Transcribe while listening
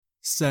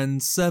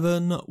Send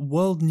 7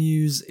 World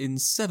News in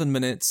 7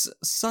 minutes,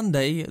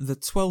 Sunday, the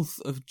 12th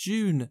of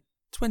June,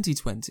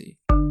 2020.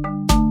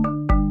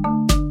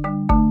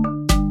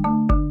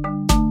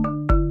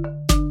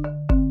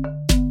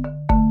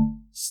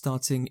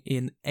 Starting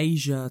in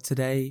Asia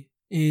today,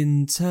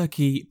 in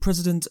Turkey,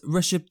 President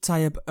Recep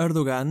Tayyip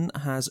Erdogan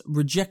has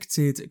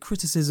rejected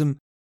criticism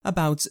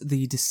about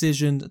the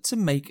decision to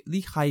make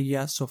the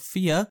Hagia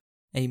Sophia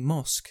a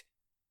mosque.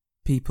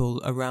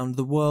 People around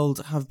the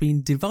world have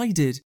been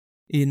divided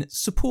in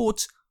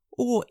support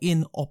or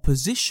in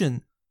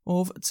opposition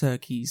of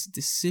Turkey's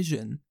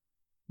decision.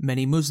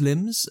 Many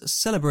Muslims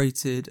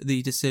celebrated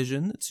the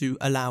decision to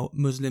allow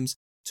Muslims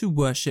to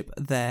worship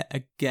there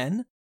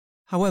again.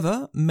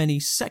 However, many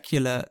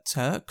secular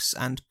Turks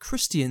and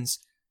Christians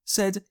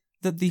said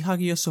that the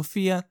Hagia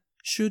Sophia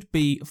should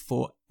be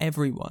for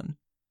everyone.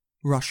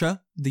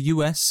 Russia, the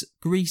US,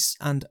 Greece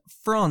and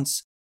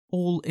France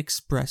all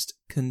expressed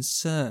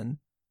concern.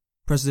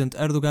 President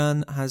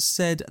Erdogan has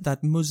said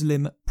that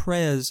Muslim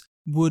prayers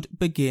would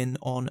begin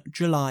on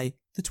July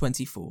the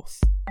 24th.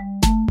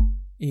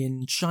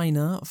 In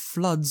China,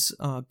 floods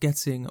are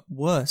getting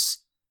worse.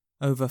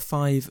 Over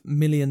 5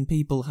 million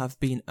people have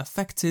been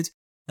affected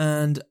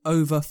and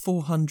over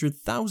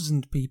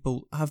 400,000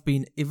 people have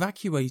been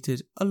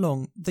evacuated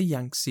along the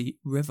Yangtze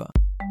River.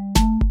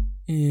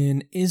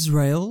 In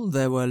Israel,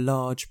 there were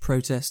large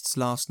protests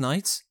last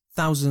night.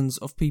 Thousands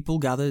of people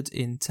gathered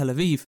in Tel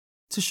Aviv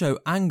to show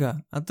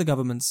anger at the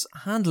government's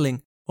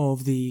handling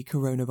of the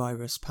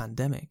coronavirus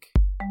pandemic.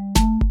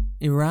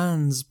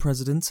 Iran's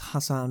President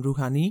Hassan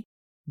Rouhani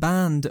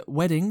banned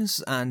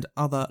weddings and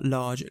other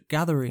large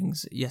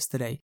gatherings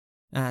yesterday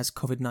as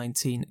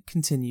COVID-19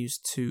 continues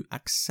to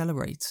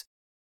accelerate.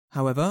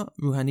 However,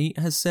 Rouhani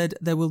has said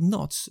there will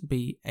not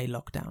be a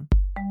lockdown.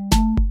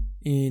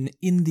 In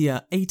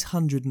India,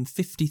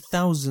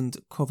 850,000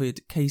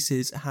 COVID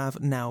cases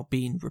have now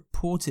been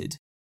reported.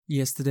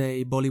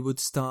 Yesterday, Bollywood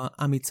star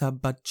Amitabh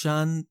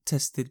Bachchan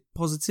tested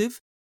positive,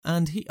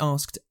 and he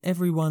asked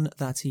everyone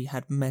that he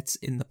had met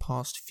in the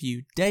past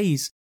few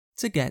days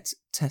to get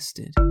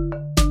tested.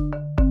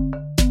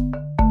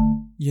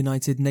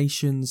 United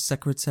Nations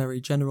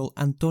Secretary-General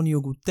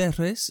Antonio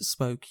Guterres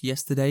spoke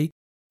yesterday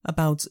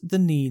about the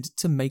need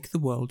to make the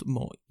world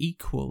more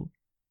equal.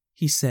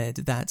 He said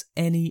that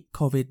any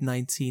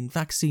COVID-19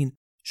 vaccine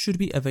should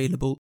be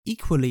available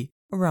equally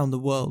around the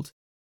world,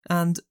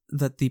 and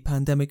that the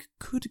pandemic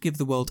could give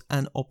the world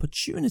an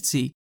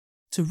opportunity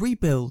to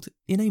rebuild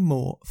in a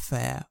more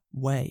fair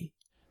way.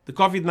 The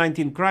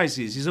COVID-19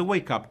 crisis is a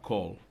wake-up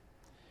call.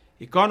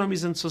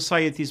 Economies and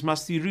societies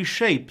must be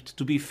reshaped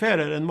to be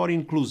fairer and more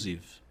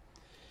inclusive.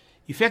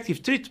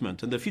 Effective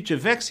treatment and a future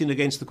vaccine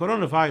against the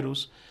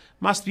coronavirus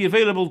must be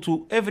available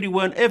to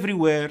everyone,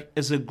 everywhere,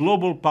 as a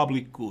global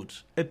public good,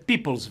 a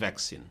people's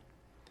vaccine.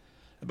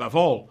 Above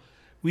all,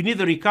 we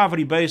need a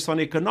recovery based on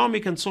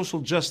economic and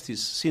social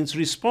justice, since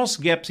response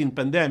gaps in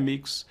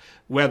pandemics,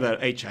 whether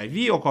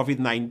HIV or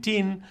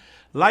COVID-19,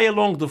 lie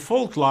along the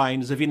fault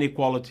lines of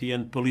inequality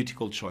and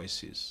political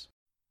choices.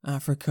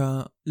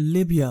 Africa,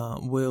 Libya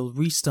will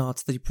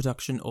restart the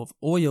production of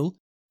oil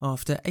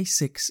after a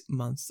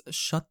 6-month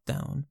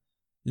shutdown.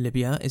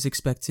 Libya is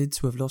expected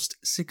to have lost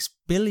 $6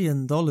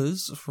 billion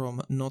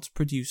from not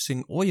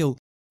producing oil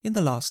in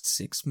the last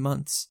 6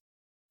 months.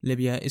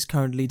 Libya is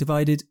currently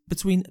divided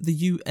between the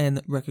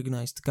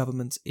UN-recognized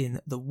government in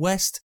the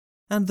west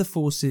and the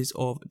forces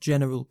of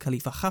General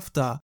Khalifa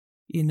Haftar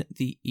in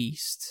the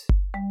east.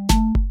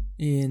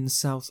 In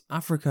South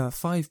Africa,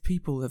 5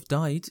 people have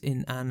died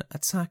in an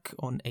attack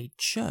on a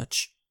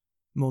church.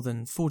 More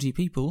than 40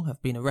 people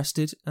have been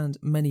arrested and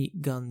many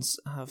guns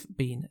have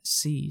been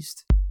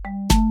seized.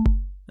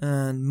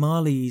 And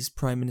Mali's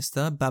Prime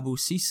Minister Babou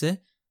Cissé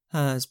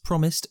has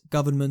promised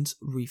government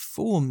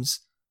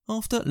reforms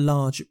after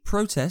large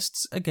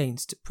protests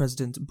against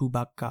President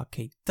Boubacar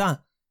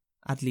Keïta.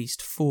 At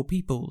least 4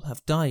 people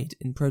have died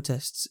in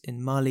protests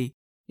in Mali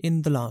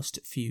in the last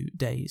few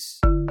days.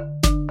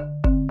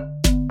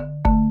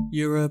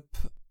 Europe.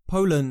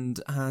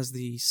 Poland has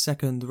the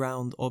second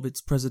round of its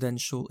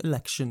presidential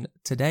election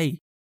today.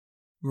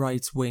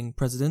 Right-wing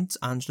President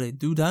Andrzej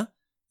Duda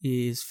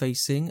is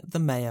facing the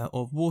mayor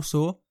of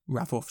Warsaw,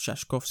 Rafał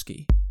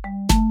Trzaskowski.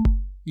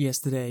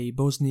 Yesterday,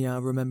 Bosnia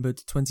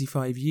remembered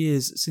 25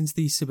 years since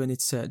the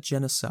Srebrenica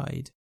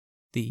genocide.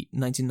 The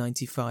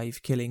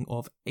 1995 killing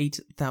of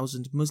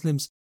 8,000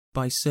 Muslims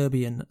by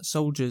Serbian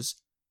soldiers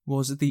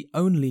was the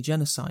only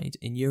genocide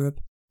in Europe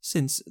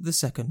since the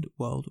Second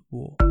World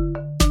War.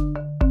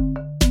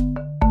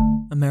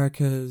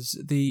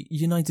 The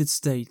United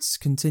States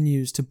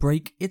continues to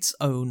break its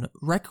own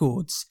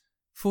records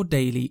for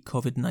daily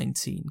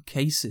COVID-19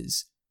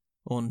 cases.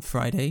 On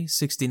Friday,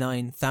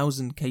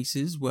 69,000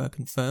 cases were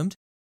confirmed,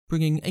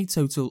 bringing a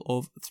total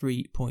of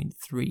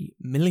 3.3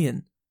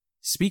 million.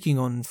 Speaking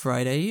on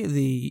Friday,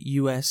 the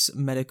US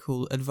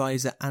medical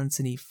advisor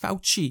Anthony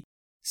Fauci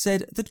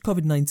said that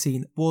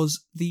COVID-19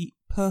 was the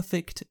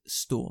perfect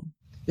storm.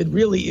 It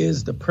really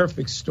is the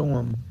perfect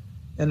storm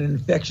and an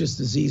infectious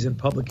disease and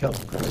public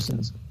health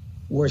person's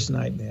worst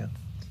nightmare.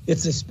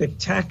 It's a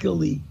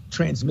spectacularly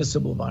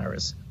transmissible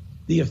virus.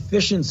 The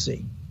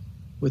efficiency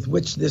with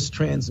which this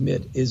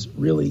transmit is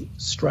really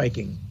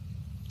striking.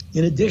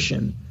 In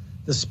addition,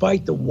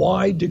 despite the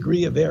wide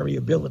degree of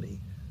variability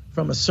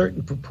from a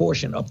certain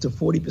proportion, up to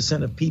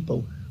 40% of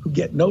people who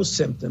get no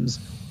symptoms,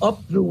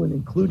 up through and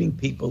including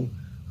people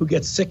who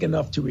get sick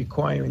enough to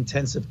require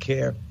intensive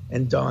care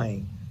and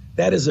dying.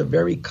 That is a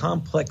very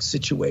complex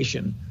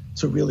situation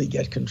to really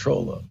get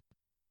control of.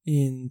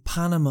 In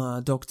Panama,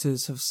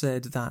 doctors have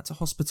said that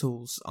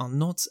hospitals are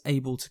not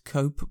able to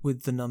cope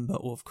with the number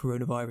of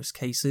coronavirus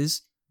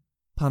cases.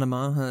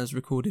 Panama has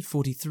recorded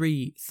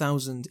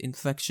 43,000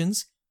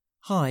 infections,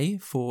 high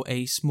for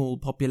a small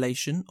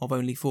population of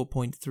only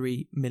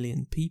 4.3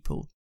 million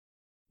people.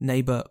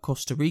 Neighbour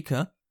Costa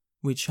Rica,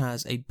 which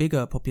has a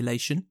bigger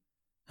population,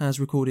 has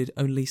recorded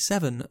only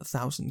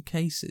 7,000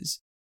 cases.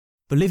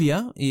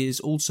 Bolivia is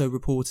also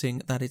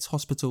reporting that its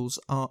hospitals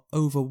are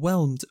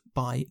overwhelmed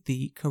by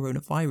the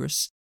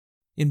coronavirus.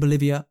 In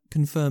Bolivia,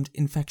 confirmed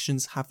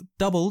infections have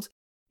doubled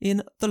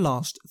in the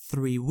last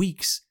 3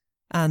 weeks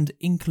and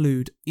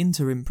include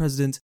interim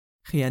president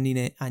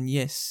Jeanine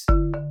Áñez.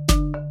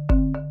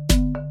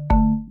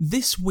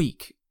 This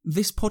week,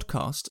 this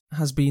podcast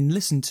has been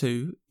listened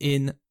to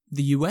in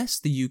the US,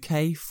 the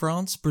UK,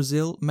 France,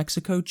 Brazil,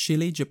 Mexico,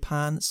 Chile,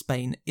 Japan,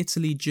 Spain,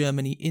 Italy,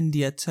 Germany,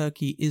 India,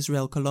 Turkey,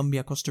 Israel,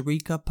 Colombia, Costa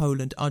Rica,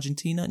 Poland,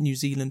 Argentina, New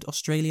Zealand,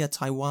 Australia,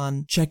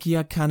 Taiwan,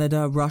 Czechia,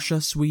 Canada, Russia,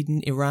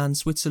 Sweden, Iran,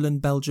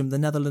 Switzerland, Belgium, the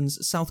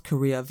Netherlands, South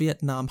Korea,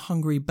 Vietnam,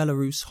 Hungary,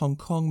 Belarus, Hong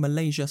Kong,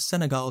 Malaysia,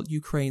 Senegal,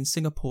 Ukraine,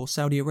 Singapore,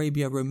 Saudi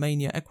Arabia,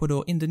 Romania,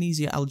 Ecuador,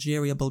 Indonesia,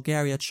 Algeria,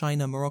 Bulgaria,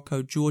 China,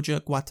 Morocco,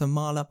 Georgia,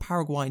 Guatemala,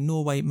 Paraguay,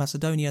 Norway,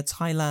 Macedonia,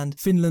 Thailand,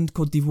 Finland,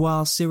 Cote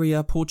d'Ivoire,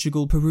 Syria,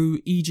 Portugal, Peru,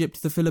 Egypt,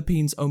 the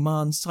Philippines,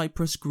 Oman,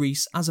 Cyprus,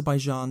 Greece,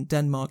 Azerbaijan,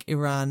 Denmark,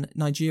 Iran,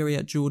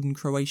 Nigeria, Jordan,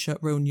 Croatia,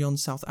 Reunion,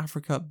 South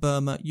Africa,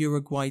 Burma,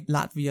 Uruguay,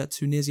 Latvia,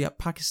 Tunisia,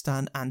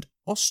 Pakistan, and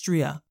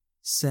Austria.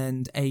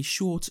 Send a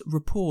short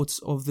report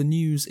of the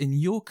news in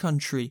your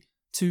country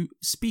to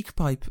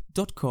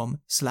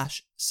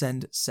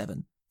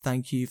speakpipe.com/send7.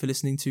 Thank you for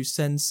listening to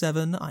Send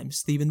 7. I'm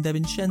Stephen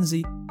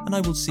DeVincenzi, and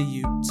I will see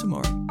you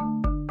tomorrow.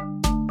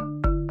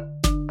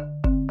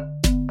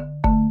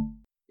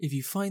 If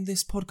you find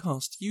this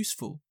podcast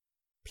useful,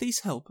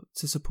 please help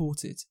to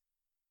support it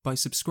by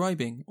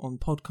subscribing on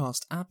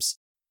podcast apps,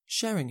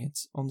 sharing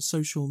it on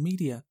social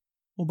media,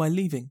 or by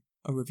leaving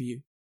a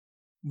review.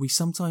 We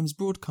sometimes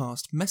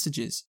broadcast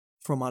messages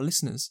from our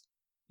listeners.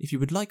 If you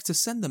would like to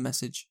send a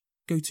message,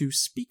 go to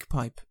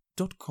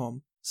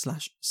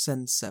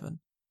speakpipe.com/send7.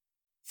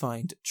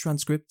 Find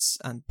transcripts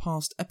and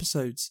past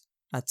episodes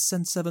at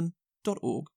send7.org.